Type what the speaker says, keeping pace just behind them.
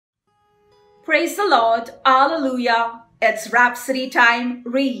Praise the Lord. Hallelujah. It's Rhapsody time,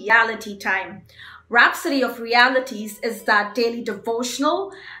 reality time. Rhapsody of Realities is that daily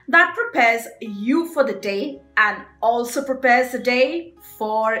devotional that prepares you for the day and also prepares the day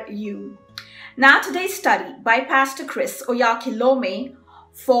for you. Now today's study by Pastor Chris Oyakilome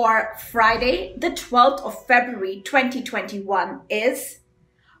for Friday, the 12th of February 2021 is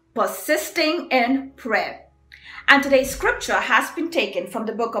Persisting in Prayer. And today's scripture has been taken from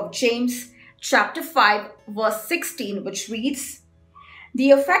the book of James chapter 5 verse 16, which reads, "The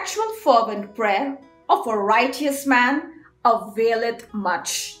effectual fervent prayer of a righteous man availeth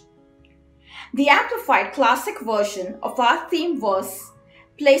much." The Amplified Classic Version of our theme verse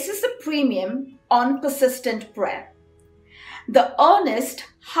places the premium on persistent prayer. The earnest,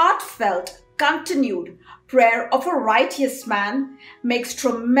 heartfelt, continued prayer of a righteous man makes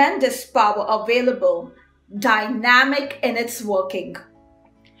tremendous power available, dynamic in its working.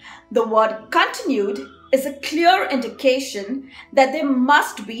 The word continued is a clear indication that there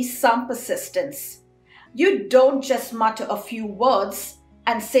must be some persistence. You don't just mutter a few words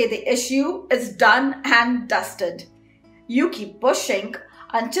and say the issue is done and dusted. You keep pushing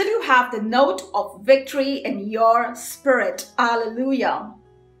until you have the note of victory in your spirit. Hallelujah.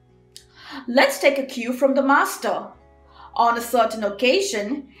 Let's take a cue from the Master. On a certain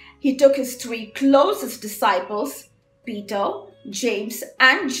occasion, he took his three closest disciples, Peter, James,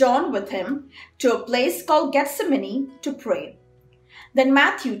 and John, with him to a place called Gethsemane to pray. Then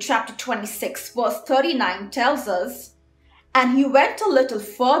Matthew chapter 26 verse 39 tells us, "And he went a little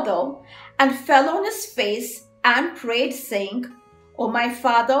further and fell on his face and prayed, saying, O my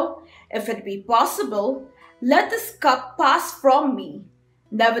Father, if it be possible, let this cup pass from me.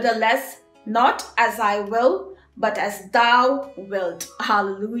 Nevertheless, not as I will, but as thou wilt."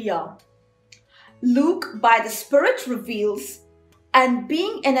 Hallelujah. Luke, by the Spirit, reveals, and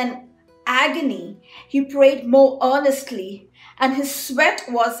being in an agony, he prayed more earnestly, and his sweat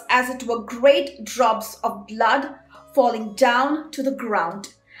was as it were great drops of blood falling down to the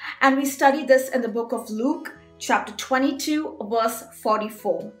ground. And we study this in the book of Luke, chapter 22, verse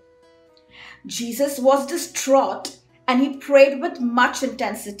 44. Jesus was distraught, and he prayed with much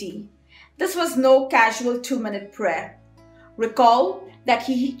intensity. This was no casual 2-minute prayer. Recall that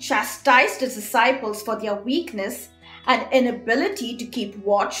he chastised his disciples for their weakness and inability to keep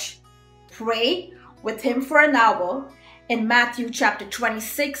watch. Pray with him for an hour in Matthew chapter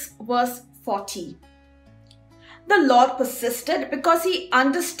 26 verse 40. The Lord persisted because he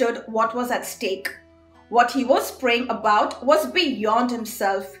understood what was at stake. What he was praying about was beyond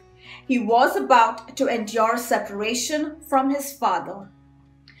himself. He was about to endure separation from his Father.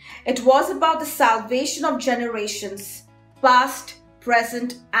 It was about the salvation of generations, past,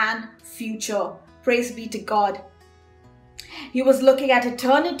 present, and future. Praise be to God. He was looking at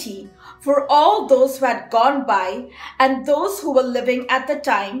eternity for all those who had gone by and those who were living at the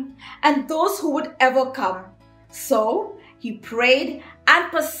time and those who would ever come. So he prayed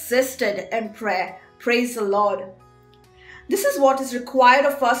and persisted in prayer. Praise the Lord. This is what is required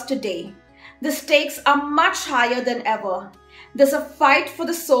of us today. The stakes are much higher than ever. There's a fight for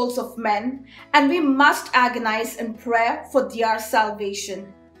the souls of men, and we must agonize in prayer for their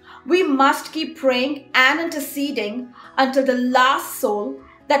salvation. We must keep praying and interceding until the last soul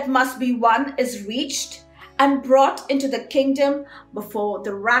that must be won is reached and brought into the kingdom before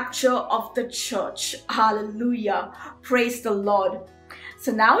the rapture of the church. Hallelujah. Praise the Lord.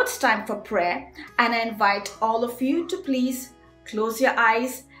 So now it's time for prayer, and I invite all of you to please close your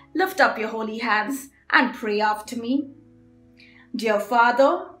eyes, lift up your holy hands, and pray after me. Dear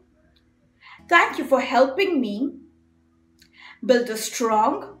Father, thank you for helping me build a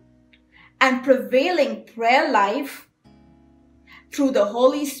strong and prevailing prayer life through the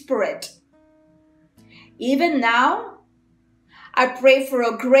Holy Spirit. Even now, I pray for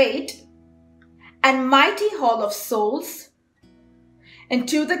a great and mighty haul of souls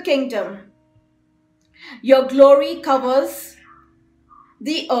into the kingdom. Your glory covers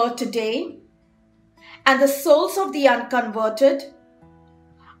the earth today, and the souls of the unconverted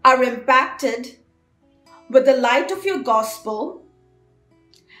are impacted with the light of your gospel,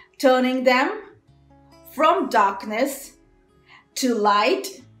 turning them from darkness to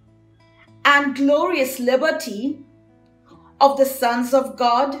light and glorious liberty of the sons of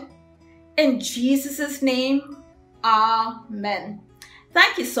God. In Jesus' name, amen.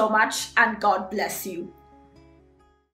 Thank you so much, and God bless you.